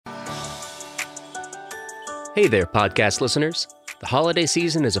Hey there, podcast listeners. The holiday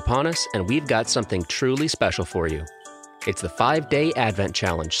season is upon us, and we've got something truly special for you. It's the 5-Day Advent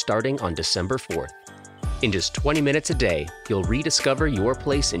Challenge starting on December 4th. In just 20 minutes a day, you'll rediscover your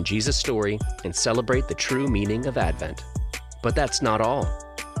place in Jesus' story and celebrate the true meaning of Advent. But that's not all.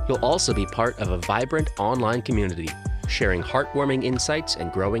 You'll also be part of a vibrant online community, sharing heartwarming insights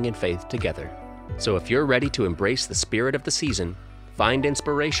and growing in faith together. So if you're ready to embrace the spirit of the season, find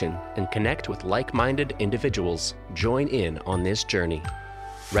inspiration, and connect with like-minded individuals, join in on this journey.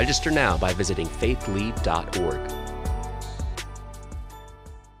 Register now by visiting faithlead.org.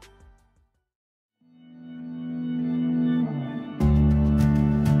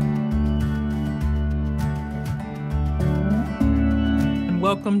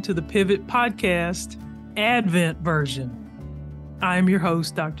 Welcome to the Pivot Podcast Advent version. I'm your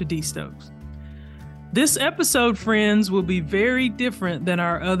host, Dr. D. Stokes. This episode, friends, will be very different than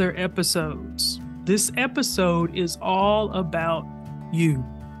our other episodes. This episode is all about you.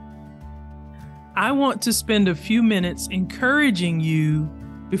 I want to spend a few minutes encouraging you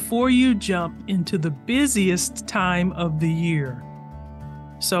before you jump into the busiest time of the year.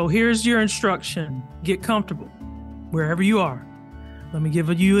 So here's your instruction. Get comfortable wherever you are. Let me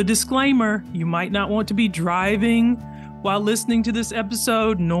give you a disclaimer. You might not want to be driving while listening to this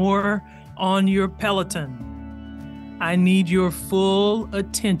episode, nor on your Peloton. I need your full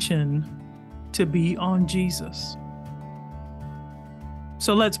attention to be on Jesus.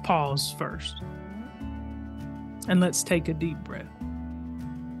 So let's pause first. And let's take a deep breath.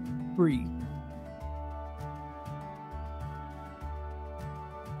 Breathe.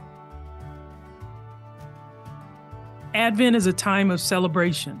 Advent is a time of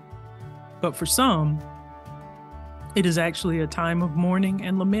celebration, but for some, it is actually a time of mourning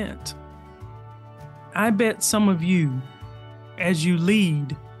and lament. I bet some of you, as you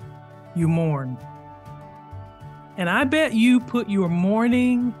lead, you mourn. And I bet you put your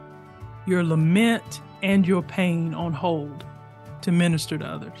mourning, your lament, and your pain on hold to minister to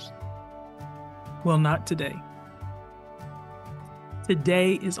others. Well, not today.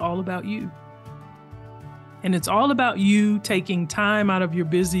 Today is all about you. And it's all about you taking time out of your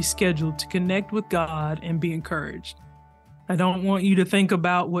busy schedule to connect with God and be encouraged. I don't want you to think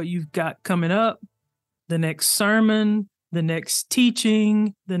about what you've got coming up, the next sermon, the next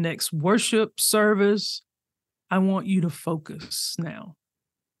teaching, the next worship service. I want you to focus now.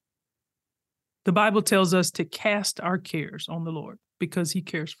 The Bible tells us to cast our cares on the Lord because He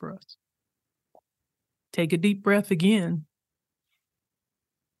cares for us. Take a deep breath again.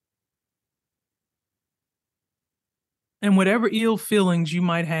 And whatever ill feelings you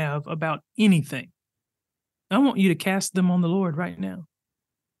might have about anything, I want you to cast them on the Lord right now.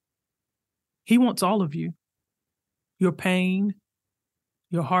 He wants all of you. Your pain,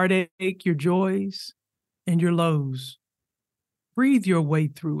 your heartache, your joys, and your lows. Breathe your way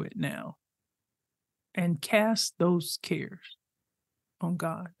through it now and cast those cares on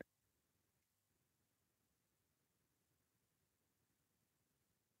God.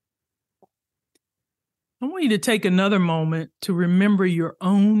 I want you to take another moment to remember your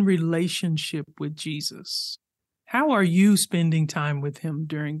own relationship with Jesus. How are you spending time with Him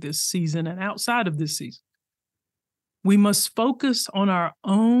during this season and outside of this season? We must focus on our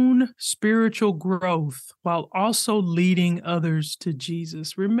own spiritual growth while also leading others to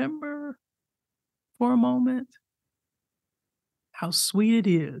Jesus. Remember for a moment how sweet it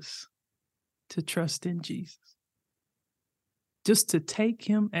is to trust in Jesus. Just to take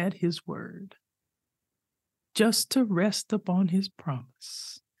Him at His word. Just to rest upon His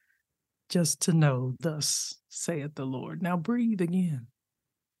promise, just to know, thus saith the Lord. Now breathe again.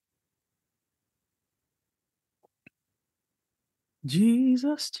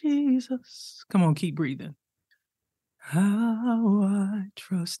 Jesus, Jesus. Come on, keep breathing. How I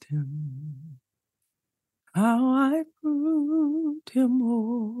trust Him, how I proved Him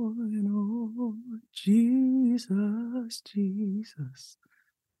more and more. Jesus, Jesus.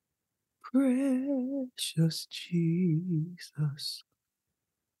 Precious Jesus,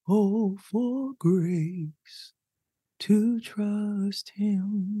 oh, for grace to trust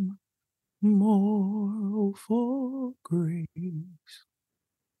Him more, oh, for grace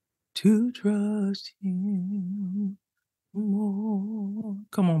to trust Him more.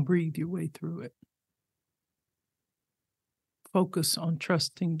 Come on, breathe your way through it. Focus on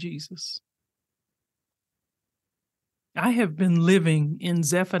trusting Jesus. I have been living in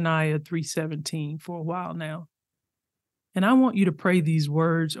Zephaniah 3:17 for a while now, and I want you to pray these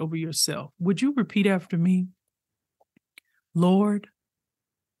words over yourself. Would you repeat after me? Lord,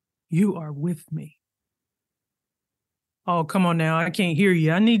 you are with me. Oh, come on now. I can't hear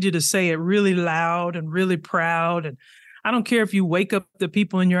you. I need you to say it really loud and really proud. And I don't care if you wake up the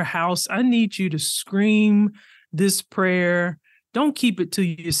people in your house. I need you to scream this prayer. Don't keep it to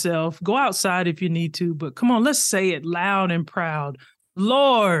yourself. Go outside if you need to, but come on, let's say it loud and proud.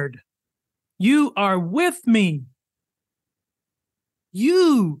 Lord, you are with me.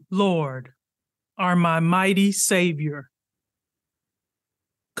 You, Lord, are my mighty Savior.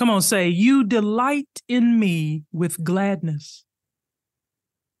 Come on, say, you delight in me with gladness.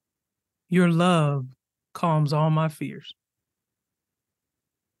 Your love calms all my fears.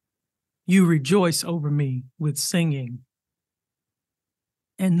 You rejoice over me with singing.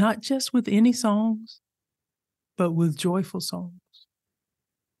 And not just with any songs, but with joyful songs.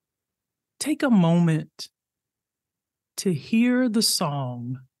 Take a moment to hear the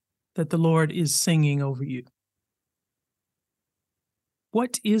song that the Lord is singing over you.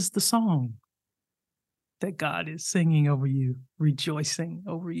 What is the song that God is singing over you, rejoicing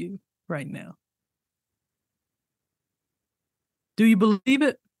over you right now? Do you believe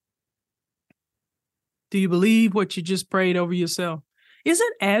it? Do you believe what you just prayed over yourself?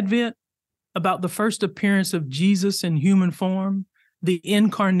 Isn't Advent about the first appearance of Jesus in human form? The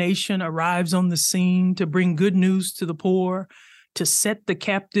incarnation arrives on the scene to bring good news to the poor, to set the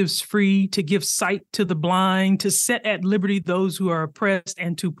captives free, to give sight to the blind, to set at liberty those who are oppressed,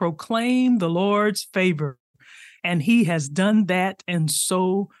 and to proclaim the Lord's favor. And he has done that and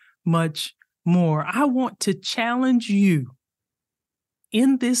so much more. I want to challenge you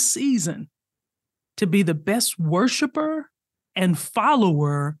in this season to be the best worshiper and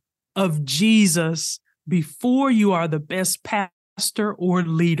follower of Jesus before you are the best pastor or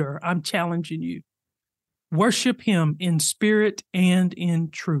leader. I'm challenging you. Worship him in spirit and in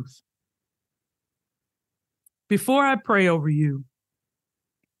truth. Before I pray over you,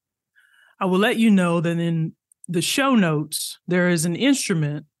 I will let you know that in the show notes, there is an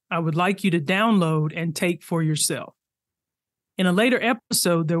instrument I would like you to download and take for yourself. In a later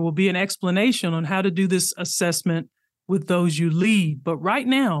episode, there will be an explanation on how to do this assessment with those you lead. But right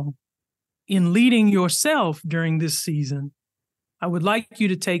now, in leading yourself during this season, I would like you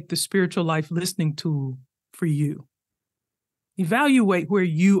to take the Spiritual Life Listening Tool for you. Evaluate where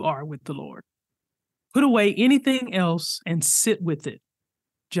you are with the Lord. Put away anything else and sit with it.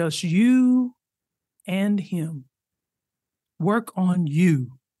 Just you and him. Work on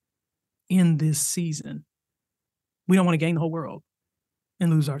you in this season. We don't want to gain the whole world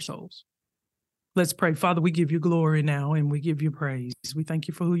and lose our souls. Let's pray. Father, we give you glory now and we give you praise. We thank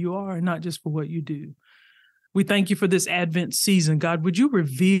you for who you are and not just for what you do. We thank you for this Advent season. God, would you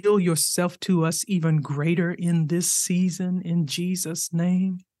reveal yourself to us even greater in this season in Jesus'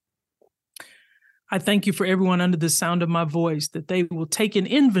 name? I thank you for everyone under the sound of my voice, that they will take an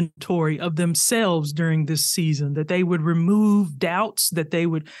inventory of themselves during this season, that they would remove doubts, that they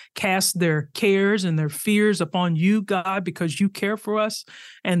would cast their cares and their fears upon you, God, because you care for us,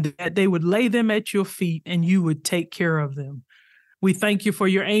 and that they would lay them at your feet and you would take care of them. We thank you for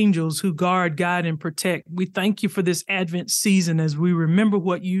your angels who guard, guide, and protect. We thank you for this Advent season as we remember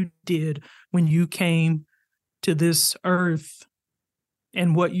what you did when you came to this earth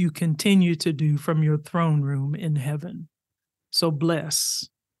and what you continue to do from your throne room in heaven. So bless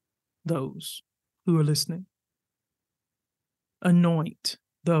those who are listening. Anoint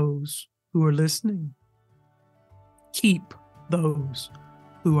those who are listening. Keep those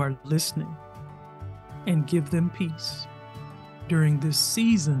who are listening and give them peace during this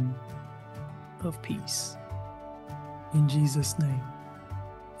season of peace. In Jesus' name,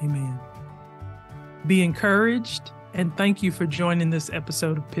 amen. Be encouraged, and thank you for joining this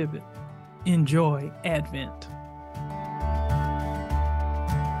episode of Pivot. Enjoy Advent.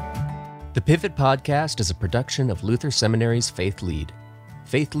 The Pivot Podcast is a production of Luther Seminary's Faith Lead.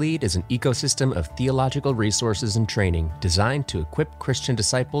 Faith Lead is an ecosystem of theological resources and training designed to equip Christian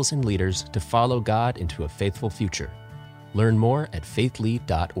disciples and leaders to follow God into a faithful future. Learn more at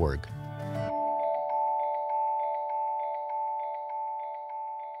faithlead.org.